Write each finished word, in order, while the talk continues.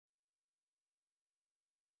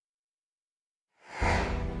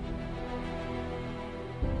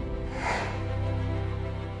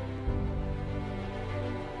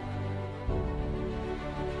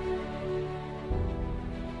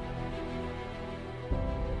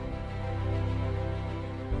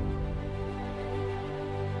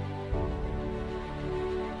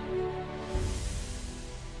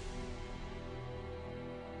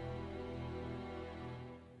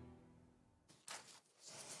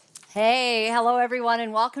Hey, hello everyone,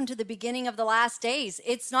 and welcome to the beginning of the last days.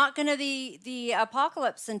 It's not going to be the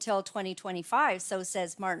apocalypse until 2025, so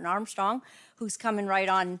says Martin Armstrong, who's coming right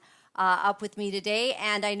on up with me today.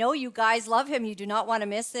 And I know you guys love him. You do not want to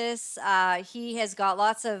miss this. He has got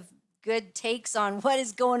lots of good takes on what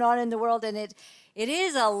is going on in the world, and it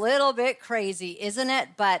is a little bit crazy, isn't it?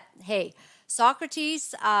 But hey,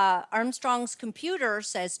 Socrates, Armstrong's computer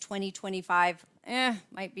says 2025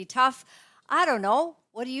 might be tough. I don't know.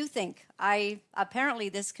 What do you think? Apparently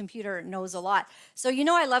this computer knows a lot. So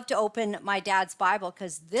I love to open my dad's Bible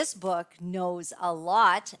because this book knows a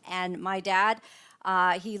lot. And my dad,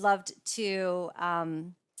 he loved to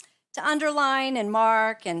underline and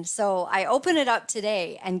mark. And so I open it up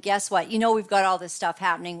today, and guess what? We've got all this stuff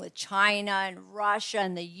happening with China and Russia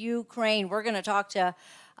and the Ukraine. We're going to talk to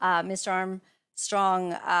Mr.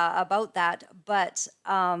 Armstrong about that. But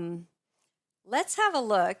let's have a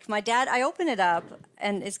look. My dad, I open it up,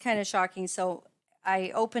 and it's kind of shocking. So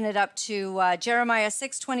I open it up to Jeremiah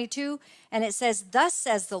 6:22, and it says, "Thus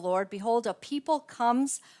says the Lord, behold, a people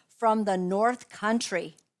comes from the north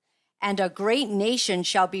country, and a great nation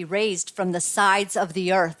shall be raised from the sides of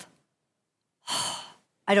the earth."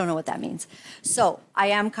 I don't know what that means. So I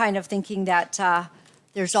am kind of thinking that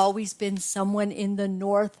there's always been someone in the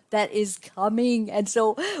north that is coming. And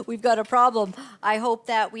so we've got a problem. I hope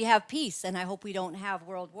that we have peace, and I hope we don't have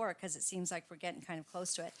world war, because it seems like we're getting kind of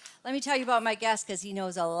close to it. Let me tell you about my guest, because he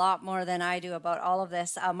knows a lot more than I do about all of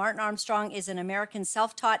this. Martin Armstrong is an American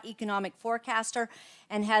self-taught economic forecaster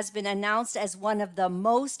and has been announced as one of the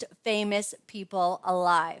most famous people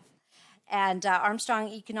alive. And Armstrong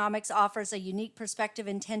Economics offers a unique perspective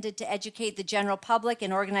intended to educate the general public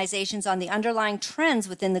and organizations on the underlying trends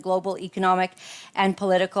within the global economic and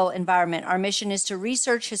political environment. Our mission is to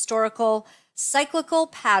research historical cyclical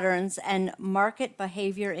patterns and market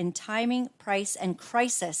behavior in timing, price, and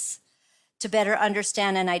crisis to better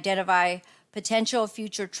understand and identify potential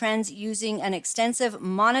future trends using an extensive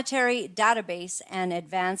monetary database and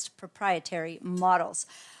advanced proprietary models.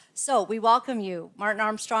 So we welcome you, Martin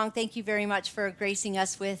Armstrong. Thank you very much for gracing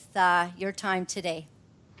us with your time today.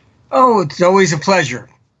 Oh, it's always a pleasure.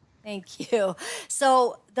 Thank you.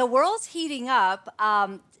 So the world's heating up.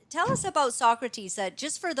 Tell us about Socrates.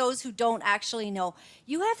 Just for those who don't actually know,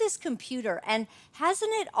 you have this computer, and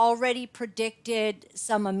hasn't it already predicted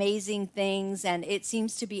some amazing things? And it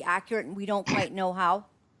seems to be accurate, and we don't quite know how.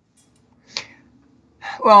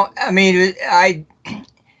 Well, I mean,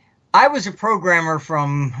 I was a programmer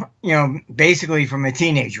from, basically from a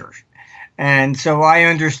teenager. And so I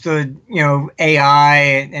understood, AI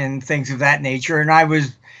and things of that nature. And I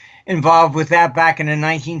was involved with that back in the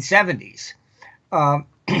 1970s.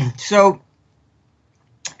 So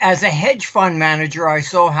as a hedge fund manager, I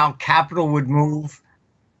saw how capital would move.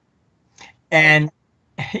 And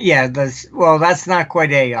yeah, that's not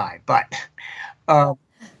quite AI, but uh,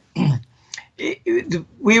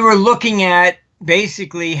 we were looking at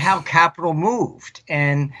basically how capital moved.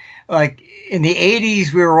 And like in the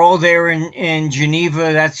 80s, we were all there in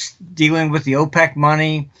Geneva. That's dealing with the OPEC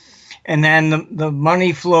money. And then the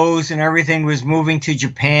money flows and everything was moving to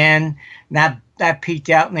Japan. That peaked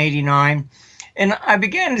out in 89. And I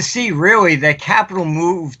began to see really that capital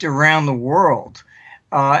moved around the world.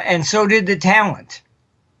 And so did the talent.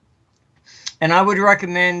 And I would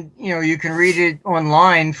recommend, you can read it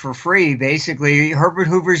online for free, basically, Herbert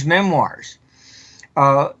Hoover's memoirs.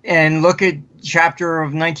 And look at chapter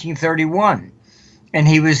of 1931. And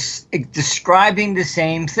he was describing the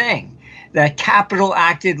same thing, that capital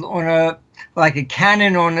acted like a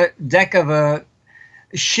cannon on the deck of a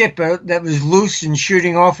ship that was loose and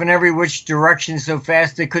shooting off in every which direction so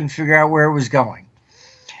fast they couldn't figure out where it was going.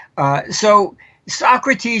 So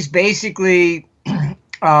Socrates basically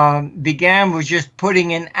began with just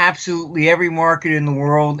putting in absolutely every market in the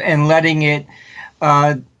world and letting it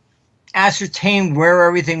ascertain where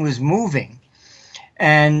everything was moving.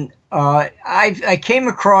 And I came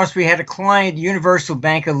across, we had a client, Universal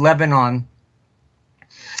Bank of Lebanon,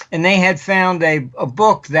 and they had found a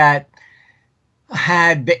book that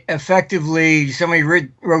had effectively, somebody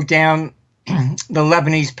wrote down the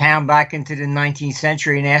Lebanese pound back into the 19th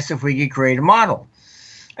century and asked if we could create a model.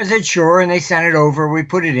 I said, sure, and they sent it over, we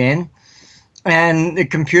put it in, and the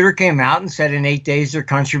computer came out and said in 8 days their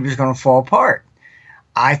country was going to fall apart.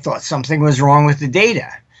 I thought something was wrong with the data.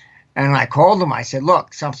 And I called them. I said,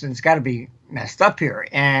 look, something's got to be messed up here.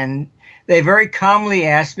 And they very calmly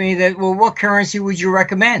asked me that, well, what currency would you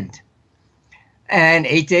recommend? And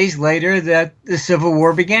 8 days later, the Civil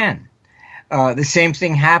War began. The same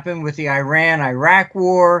thing happened with the Iran-Iraq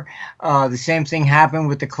war. The same thing happened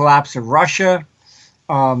with the collapse of Russia.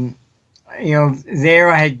 there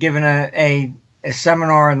I had given a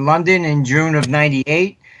seminar in London in June of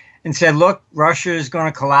 '98 and said, look, Russia is going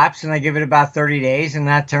to collapse, and I give it about 30 days. And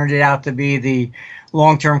that turned it out to be the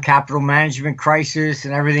long-term capital management crisis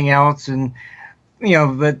and everything else. And,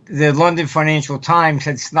 but the London Financial Times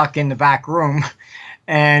had snuck in the back room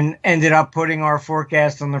and ended up putting our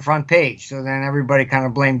forecast on the front page. So then everybody kind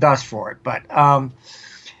of blamed us for it. But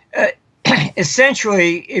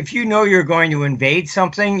essentially, if you know you're going to invade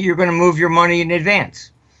something, you're going to move your money in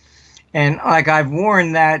advance. And like I've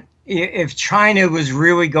warned that if China was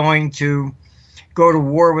really going to go to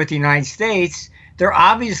war with the United States, they're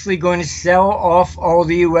obviously going to sell off all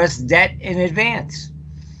the U.S. debt in advance.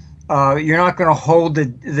 You're not going to hold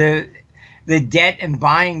the debt and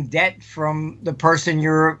buying debt from the person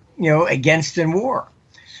you're against in war.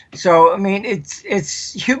 So I mean,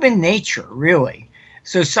 it's human nature, really.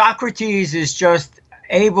 So Socrates is just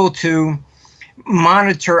able to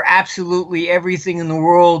monitor absolutely everything in the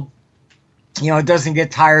world. Doesn't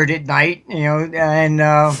get tired at night, and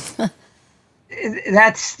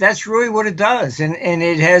that's really what it does. And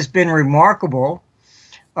it has been remarkable.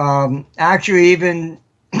 Actually, even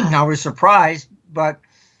I was surprised, but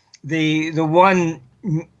the one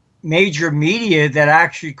major media that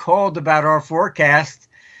actually called about our forecast,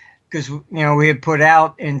 because, we had put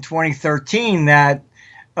out in 2013 that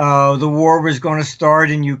the war was going to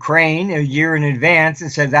start in Ukraine a year in advance,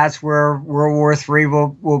 and said that's where World War III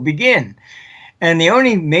will begin. And the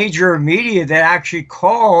only major media that actually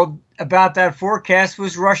called about that forecast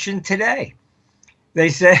was Russian Today. They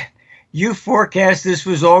said, you forecast this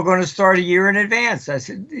was all going to start a year in advance. I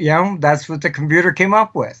said, that's what the computer came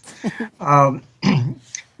up with.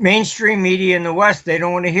 Mainstream media in the West, they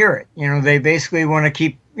don't want to hear it. They basically want to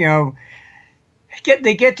keep,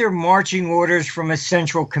 they get their marching orders from a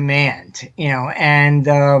central command, and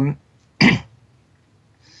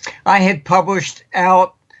I had published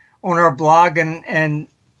out on our blog and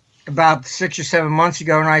about 6 or 7 months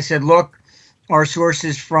ago, and I said, look, our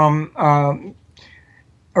sources from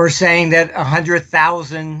are saying that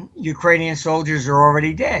 100,000 Ukrainian soldiers are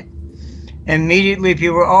already dead. And immediately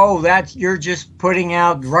people were, you're just putting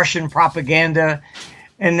out Russian propaganda.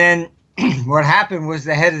 And then what happened was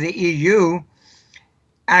the head of the EU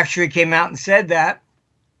actually came out and said that.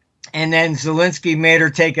 And then Zelensky made her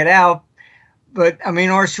take it out. But I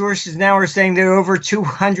mean, our sources now are saying that over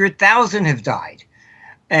 200,000 have died.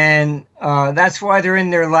 And that's why they're in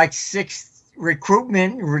their sixth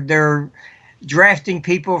recruitment. They're drafting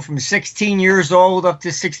people from 16 years old up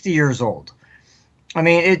to 60 years old. I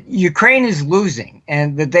mean, Ukraine is losing,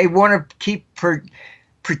 and that they want to keep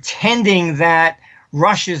pretending that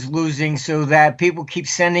Russia's losing so that people keep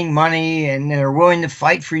sending money and they're willing to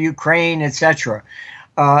fight for Ukraine, etc.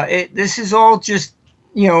 This is all just,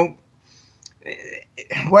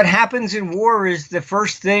 what happens in war is the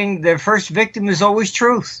first victim is always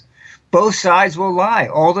truth. Both sides will lie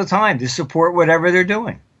all the time to support whatever they're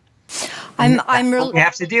doing. I'm really we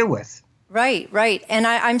have to deal with. Right. And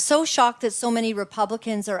I'm so shocked that so many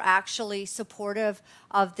Republicans are actually supportive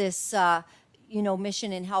of this,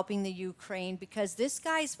 mission in helping the Ukraine, because this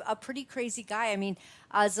guy's a pretty crazy guy. I mean,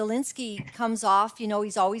 Zelensky comes off,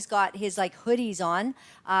 he's always got his hoodies on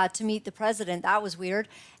to meet the president. That was weird.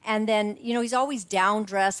 And then, he's always down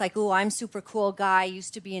dressed, I'm super cool guy,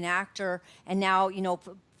 used to be an actor, and now,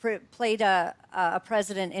 played a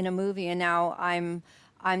president in a movie, and now I'm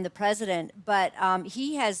the president. But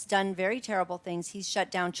he has done very terrible things. He's shut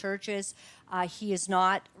down churches. He is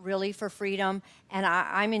not really for freedom. And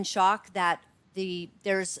I'm in shock that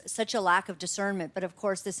there's such a lack of discernment. But of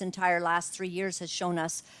course, this entire last 3 years has shown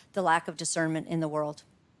us the lack of discernment in the world.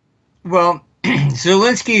 Well,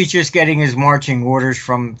 Zelensky is just getting his marching orders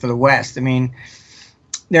for the West. I mean,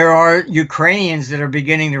 there are Ukrainians that are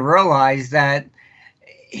beginning to realize that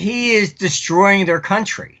he is destroying their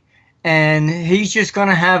country. And he's just going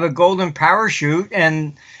to have a golden parachute,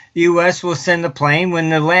 and the U.S. will send a plane. When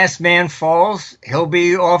the last man falls, he'll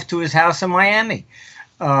be off to his house in Miami.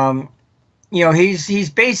 He's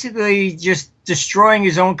basically just destroying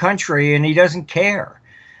his own country, and he doesn't care.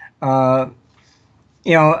 In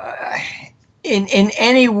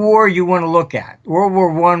any war you want to look at, World War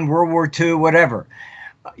I, World War II, whatever,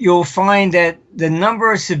 you'll find that the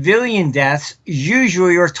number of civilian deaths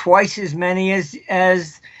usually are twice as many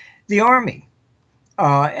as the army.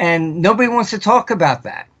 And nobody wants to talk about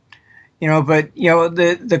that. But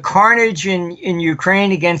the carnage in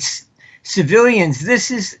Ukraine against civilians,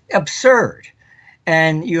 this is absurd.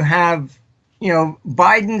 And you have,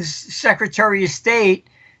 Biden's Secretary of State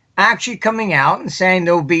actually coming out and saying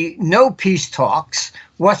there'll be no peace talks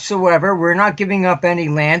whatsoever. We're not giving up any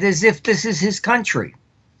land, as if this is his country.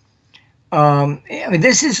 I mean,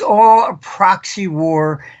 this is all a proxy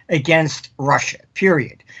war against Russia,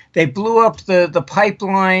 period. They blew up the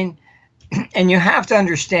pipeline, and you have to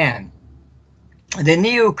understand, the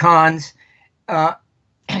neocons,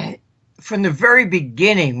 from the very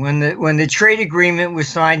beginning, when the trade agreement was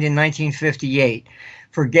signed in 1958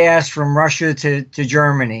 for gas from Russia to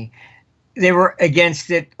Germany, they were against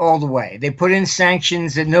it all the way. They put in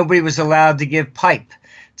sanctions that nobody was allowed to give pipe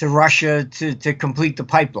to Russia to complete the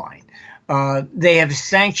pipeline. They have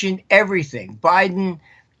sanctioned everything. Biden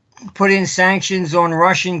put in sanctions on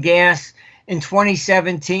Russian gas in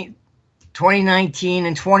 2017, 2019,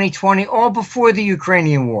 and 2020, all before the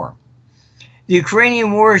Ukrainian war. The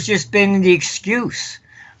Ukrainian war has just been the excuse.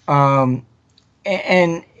 And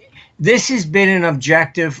this has been an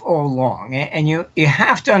objective all along. And you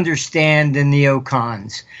have to understand the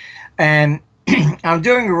neocons. And I'm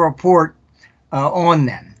doing a report on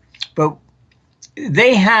them. But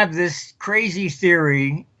they have this crazy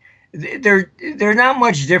theory. They're not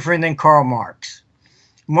much different than Karl Marx.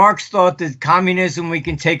 Marx thought that communism, we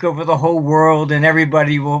can take over the whole world and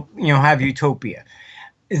everybody will, have utopia.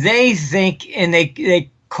 They think, and they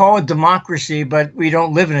call it democracy, but we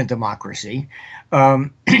don't live in a democracy.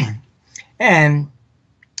 And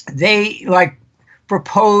they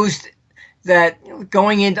proposed that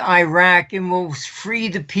going into Iraq and will free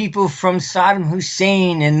the people from Saddam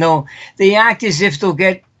Hussein, and they act as if they'll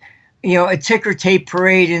get, a ticker tape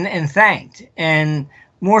parade and thanked. And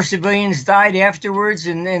more civilians died afterwards,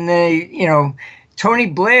 and they, Tony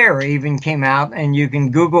Blair even came out, and you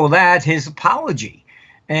can Google that, his apology,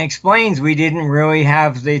 and explains we didn't really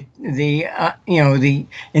have the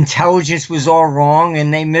intelligence was all wrong,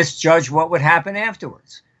 and they misjudged what would happen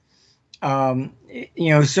afterwards.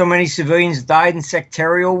 So many civilians died in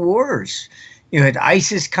sectarial wars. You had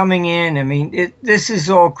ISIS coming in. I mean, this is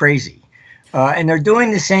all crazy. And they're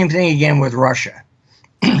doing the same thing again with Russia.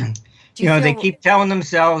 They keep telling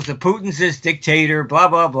themselves that Putin's this dictator, blah,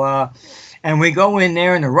 blah, blah. And we go in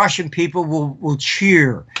there and the Russian people will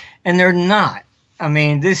cheer. And they're not. I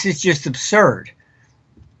mean, this is just absurd.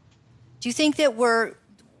 Do you think that we're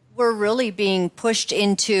really being pushed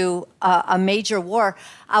into a major war?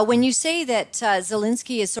 When you say that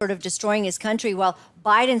Zelensky is sort of destroying his country, well,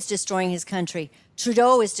 Biden's destroying his country.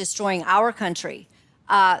 Trudeau is destroying our country.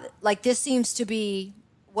 This seems to be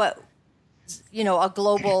a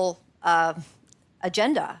global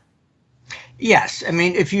agenda. Yes. I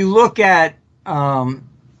mean, if you look at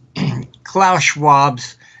Klaus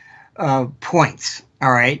Schwab's points,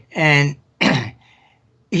 all right, and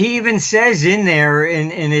he even says in there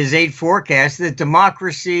in his 8 forecast that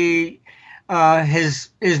democracy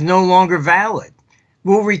is no longer valid.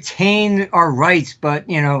 We'll retain our rights, but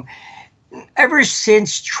ever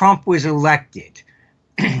since Trump was elected,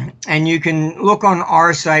 and you can look on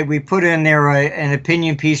our site, we put in there an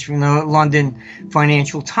opinion piece from the London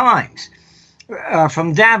Financial Times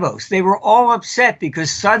from Davos. They were all upset because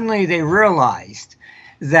suddenly they realized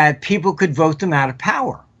that people could vote them out of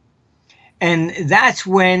power. And that's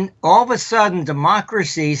when all of a sudden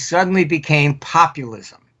democracy suddenly became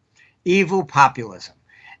populism, evil populism.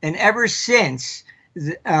 And ever since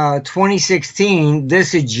 2016,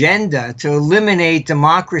 this agenda to eliminate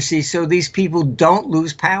democracy so these people don't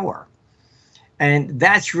lose power. And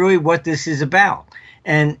that's really what this is about.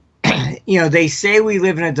 And, they say we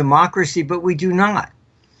live in a democracy, but we do not.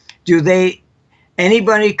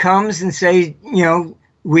 Anybody comes and say,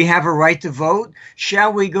 we have a right to vote.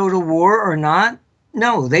 Shall we go to war or not?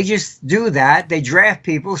 No, they just do that. They draft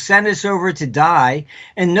people, send us over to die,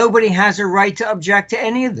 and nobody has a right to object to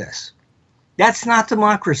any of this. That's not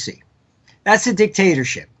democracy. That's a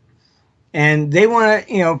dictatorship. And they want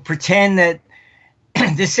to, pretend that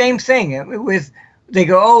the same thing they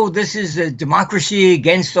go, oh, this is a democracy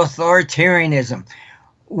against authoritarianism.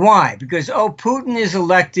 Why? Because, Putin is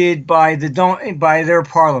elected by their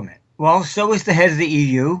parliament. Well, so is the head of the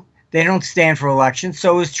EU. They don't stand for election.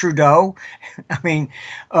 So is Trudeau. I mean,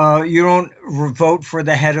 you don't vote for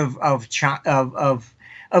the head of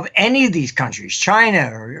any of these countries, China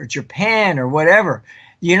or Japan or whatever.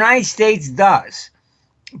 The United States does.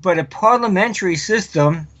 But a parliamentary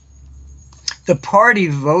system, the party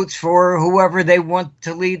votes for whoever they want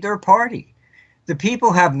to lead their party. The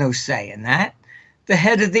people have no say in that. The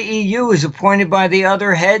head of the EU is appointed by the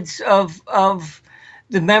other heads of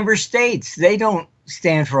the member states. They don't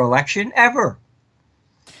stand for election ever.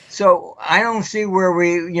 So I don't see where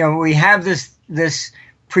we have this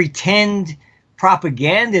pretend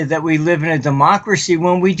propaganda that we live in a democracy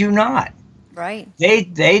when we do not. Right.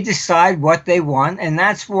 They decide what they want, and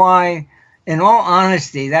that's why, in all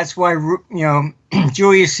honesty, that's why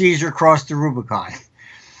Julius Caesar crossed the Rubicon.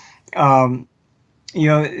 Um, you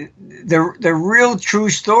know, the real true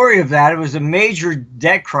story of that, it was a major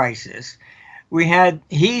debt crisis.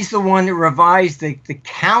 He's the one that revised the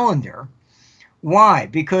calendar. Why?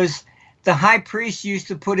 Because the high priest used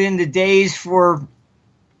to put in the days for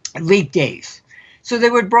leap days. So they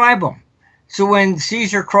would bribe them. So when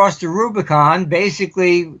Caesar crossed the Rubicon,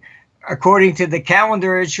 basically, according to the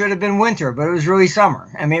calendar, it should have been winter, but it was really summer.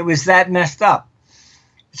 I mean, it was that messed up.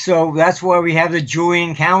 So that's why we have the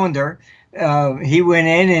Julian calendar. He went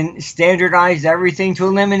in and standardized everything to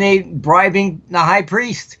eliminate bribing the high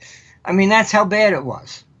priest. I mean, that's how bad it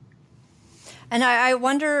was. And I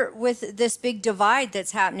wonder with this big divide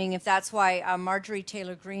that's happening, if that's why Marjorie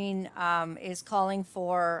Taylor Greene is calling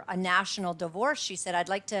for a national divorce. She said, I'd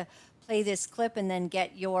like to play this clip and then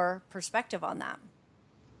get your perspective on that.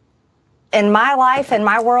 In my life, in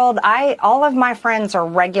my world, all of my friends are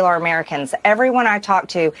regular Americans. Everyone I talk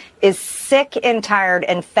to is sick and tired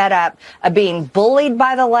and fed up of being bullied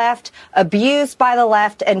by the left, abused by the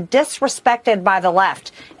left, and disrespected by the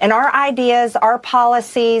left. And our ideas, our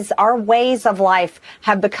policies, our ways of life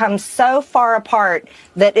have become so far apart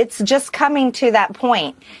that it's just coming to that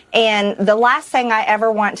point. And the last thing I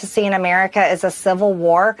ever want to see in America is a civil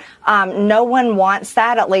war. No one wants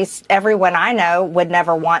that. At least everyone I know would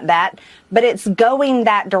never want that. But it's going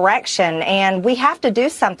that direction, and we have to do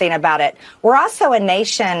something about it. We're also a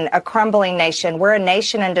nation, a crumbling nation. We're a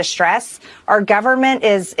nation in distress. Our government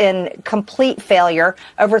is in complete failure,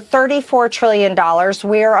 over $34 trillion.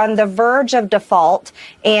 We are on the verge of default,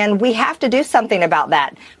 and we have to do something about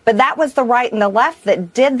that. But that was the right and the left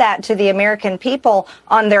that did that to the American people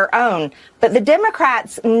on their own. But the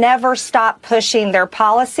Democrats never stop pushing their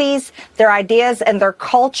policies, their ideas, and their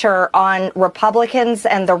culture on Republicans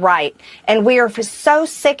and the right. And we are so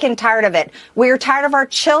sick and tired of it. We are tired of our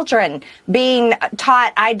children being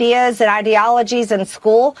taught ideas and ideologies in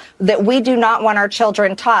school that we do not want our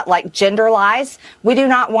children taught, like gender lies. We do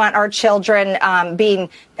not want our children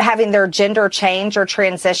having their gender change or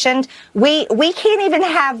transitioned. We can't even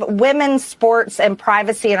have women's sports and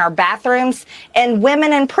privacy in our bathrooms, and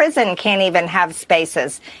women in prison can't even have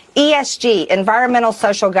spaces. ESG, environmental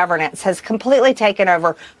social governance, has completely taken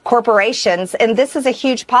over corporations, and this is a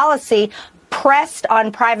huge policy pressed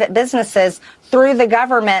on private businesses through the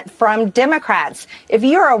government from Democrats. If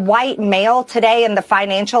you're a white male today in the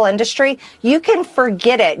financial industry, you can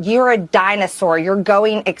forget it. You're a dinosaur. You're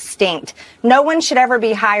going extinct. No one should ever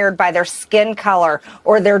be hired by their skin color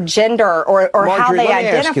or their gender or Marjorie, how they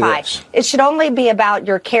identify. It should only be about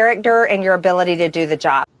your character and your ability to do the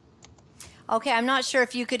job. Okay, I'm not sure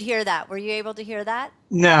if you could hear that. Were you able to hear that?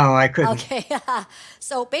 No, I couldn't. Okay,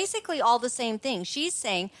 so basically all the same thing. She's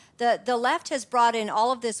saying the left has brought in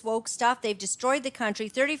all of this woke stuff. They've destroyed the country,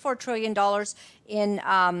 $34 trillion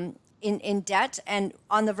in debt and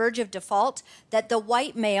on the verge of default, that the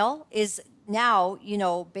white male is now,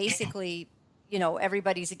 basically,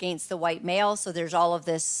 everybody's against the white male. So there's all of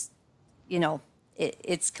this,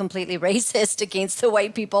 it's completely racist against the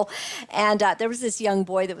white people. And there was this young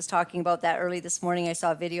boy that was talking about that early this morning. I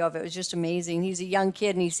saw a video of it. It was just amazing. He's a young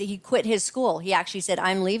kid, and he quit his school. He actually said,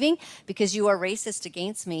 I'm leaving because you are racist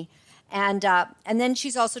against me. And then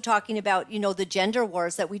she's also talking about, the gender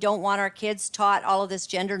wars, that we don't want our kids taught all of this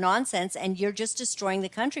gender nonsense, and you're just destroying the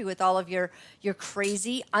country with all of your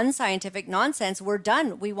crazy, unscientific nonsense. We're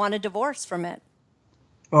done. We want a divorce from it.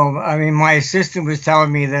 Well, I mean, my assistant was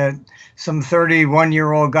telling me that some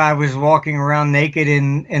 31-year-old guy was walking around naked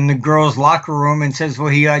in the girls' locker room and says, well,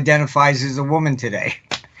 he identifies as a woman today.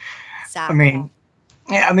 Exactly.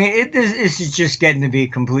 This is just getting to be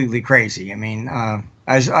completely crazy. I mean,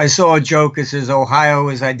 I saw a joke that says Ohio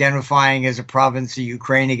is identifying as a province of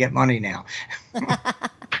Ukraine to get money now.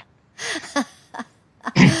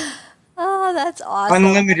 Oh, that's awesome.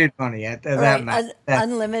 Unlimited money at that.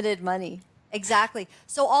 Unlimited money. Exactly.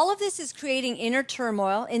 So all of this is creating inner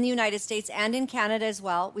turmoil in the United States and in Canada as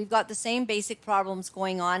well. We've got the same basic problems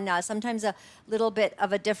going on, sometimes a little bit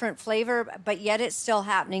of a different flavor, but yet it's still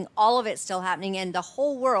happening. All of it's still happening, and the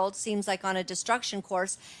whole world seems like on a destruction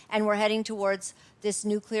course, and we're heading towards this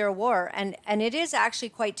nuclear war. And it is actually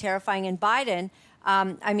quite terrifying. And Biden,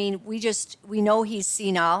 we know he's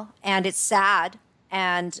senile, and it's sad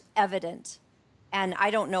and evident. And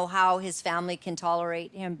I don't know how his family can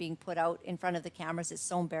tolerate him being put out in front of the cameras. It's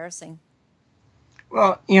so embarrassing.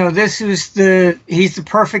 Well, he's the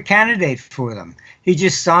perfect candidate for them. He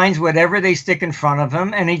just signs whatever they stick in front of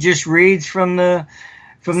him, and he just reads from the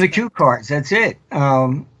cue cards. That's it.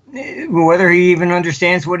 Whether he even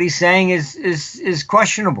understands what he's saying is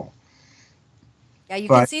questionable. Yeah, you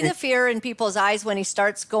can see the fear in people's eyes when he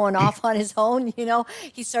starts going off on his own.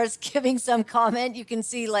 He starts giving some comment. You can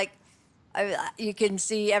see, like, You can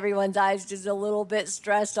see everyone's eyes just a little bit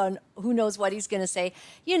stressed on who knows what he's going to say,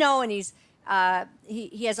 and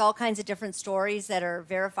he has all kinds of different stories that are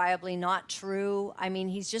verifiably not true. I mean,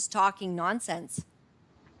 he's just talking nonsense.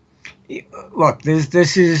 Look,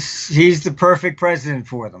 he's the perfect president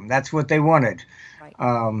for them. That's what they wanted.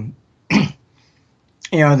 Right.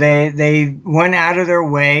 They went out of their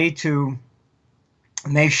way to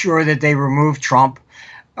make sure that they removed Trump,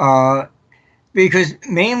 because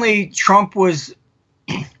mainly Trump was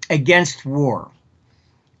against war.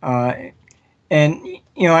 And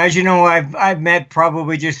as you know, I've met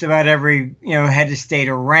probably just about every head of state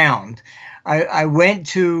around. I went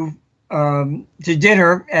to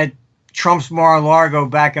dinner at Trump's Mar-a-Lago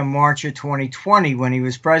back in March of 2020 when he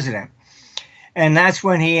was president. And that's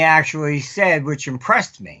when he actually said, which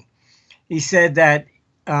impressed me, he said that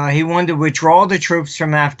he wanted to withdraw the troops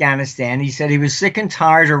from Afghanistan. He said he was sick and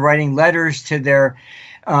tired of writing letters to their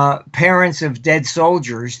parents of dead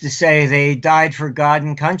soldiers to say they died for God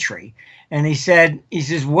and country. And he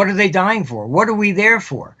says, what are they dying for? What are we there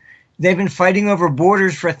for? They've been fighting over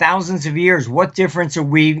borders for thousands of years. What difference are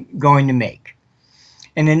we going to make?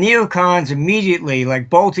 And the neocons immediately, like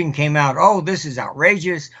Bolton, came out, oh, this is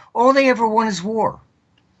outrageous. All they ever want is war.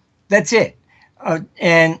 That's it.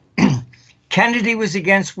 And Kennedy was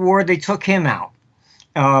against war. They took him out.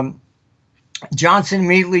 Johnson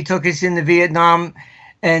immediately took us into Vietnam.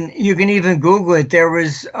 And you can even Google it. There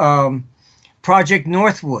was Project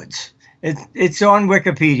Northwoods. It's on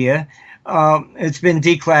Wikipedia. It's been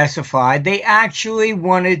declassified. They actually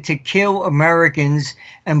wanted to kill Americans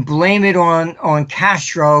and blame it on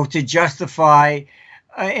Castro to justify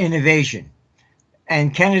an invasion.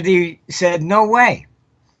 And Kennedy said, no way.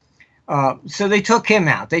 So they took him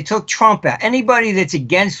out. They took Trump out. Anybody that's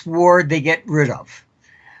against war, they get rid of.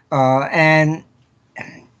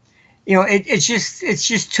 It's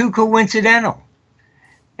just too coincidental.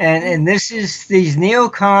 And these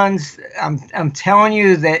neocons, I'm telling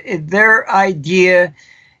you that their idea,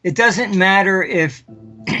 it doesn't matter if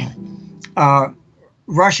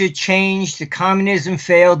Russia changed, the communism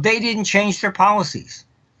failed, they didn't change their policies.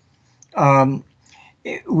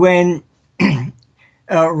 When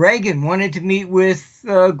Reagan wanted to meet with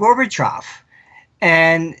Gorbachev,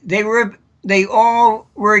 and they all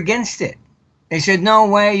were against it. They said, no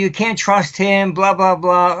way, you can't trust him, blah, blah,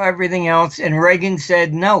 blah, everything else. And Reagan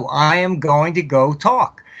said, no, I am going to go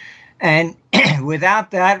talk. And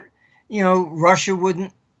without that, Russia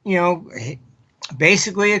wouldn't,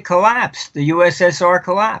 basically it collapsed. The USSR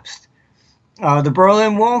collapsed. The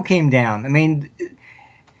Berlin Wall came down. I mean,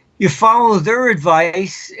 you follow their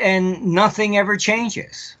advice and nothing ever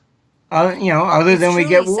changes, other than we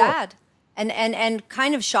get war. Sad. And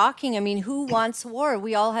kind of shocking. I mean, who wants war?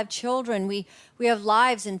 We all have children. We have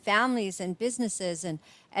lives and families and businesses,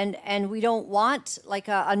 and we don't want, like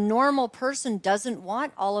a normal person doesn't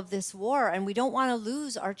want all of this war, and we don't want to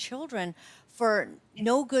lose our children for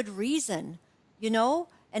no good reason,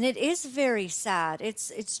 And it is very sad.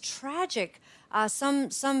 It's tragic.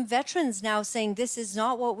 Some veterans now saying this is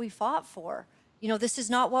not what we fought for. This is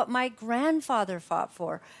not what my grandfather fought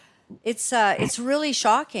for. It's really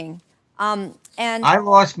shocking. And I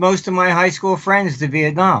lost most of my high school friends to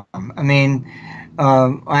Vietnam. I mean,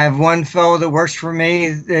 I have one fellow that works for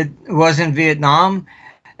me that was in Vietnam,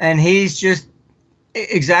 and he's just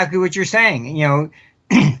exactly what you're saying.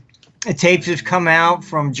 The tapes have come out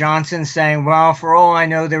from Johnson saying, well, for all I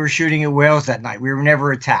know, they were shooting at whales that night. We were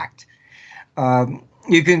never attacked.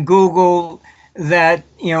 You can Google that,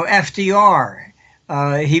 FDR,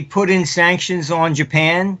 he put in sanctions on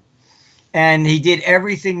Japan. And he did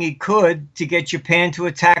everything he could to get Japan to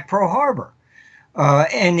attack Pearl Harbor.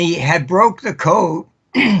 And he had broke the code.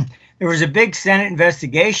 There was a big Senate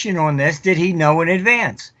investigation on this. Did he know in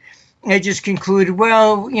advance? They just concluded,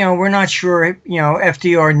 well, we're not sure,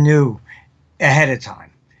 FDR knew ahead of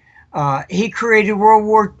time. He created World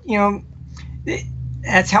War,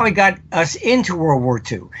 that's how he got us into World War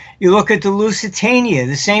II. You look at the Lusitania,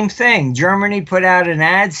 the same thing. Germany put out an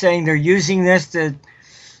ad saying they're using this to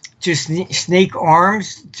sneak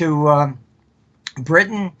arms to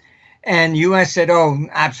Britain, and U.S. said, oh,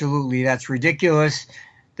 absolutely, that's ridiculous.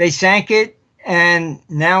 They sank it, and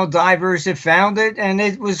now divers have found it, and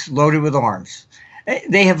it was loaded with arms.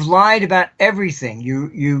 They have lied about everything.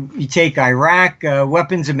 You take Iraq,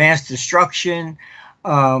 weapons of mass destruction.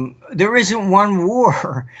 There isn't one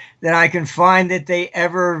war that I can find that they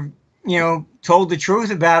ever, told the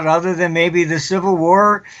truth about, other than maybe the Civil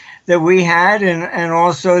War that we had, and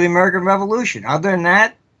also the American Revolution. Other than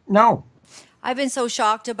that, no. I've been so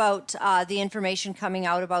shocked about the information coming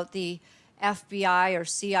out about the FBI or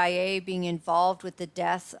CIA being involved with the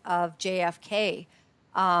death of JFK.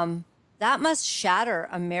 That must shatter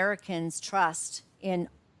Americans' trust in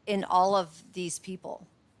all of these people.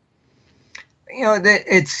 You know,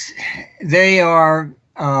 they are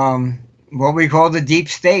what we call the deep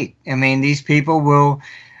state. I mean, these people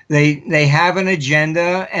they have an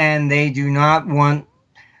agenda, and they do not want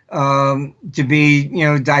to be,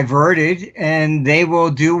 diverted, and they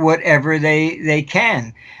will do whatever they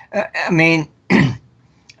can. I mean,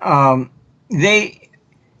 they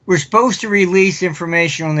were supposed to release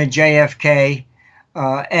information on the JFK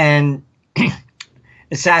and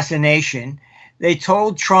assassination. They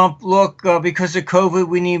told Trump, look, because of COVID,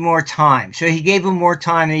 we need more time. So he gave him more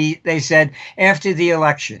time. They said after the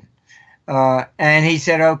election. And he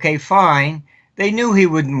said, okay, fine. They knew he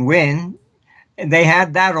wouldn't win. They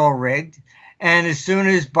had that all rigged. And as soon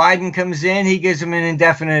as Biden comes in, he gives them an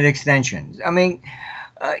indefinite extension. I mean,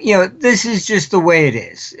 this is just the way it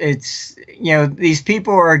is. It's, these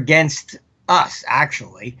people are against us,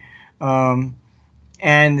 actually. And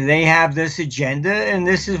they have this agenda, and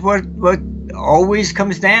this is what always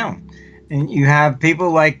comes down. And you have people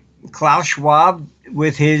like Klaus Schwab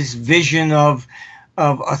with his vision of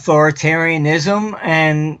authoritarianism,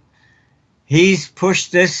 and he's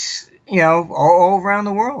pushed this, all around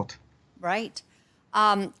the world. Right.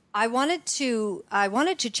 I wanted to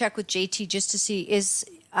check with JT just to see is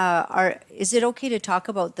it okay to talk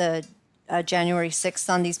about the January 6th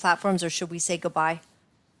on these platforms, or should we say goodbye?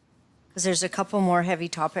 Because there's a couple more heavy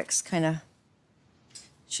topics, kind of.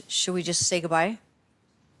 Should we just say goodbye?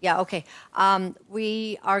 Yeah, okay.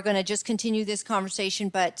 We are going to just continue this conversation,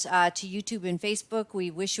 but to YouTube and Facebook,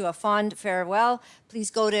 we wish you a fond farewell.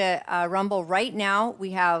 Please go to Rumble right now.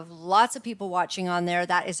 We have lots of people watching on there.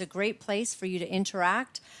 That is a great place for you to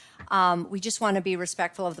interact. We just want to be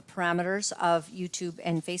respectful of the parameters of YouTube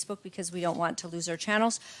and Facebook because we don't want to lose our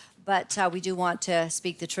channels, but we do want to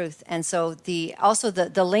speak the truth. And so the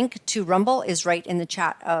link to Rumble is right in the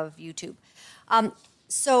chat of YouTube.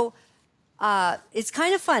 It's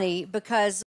kind of funny because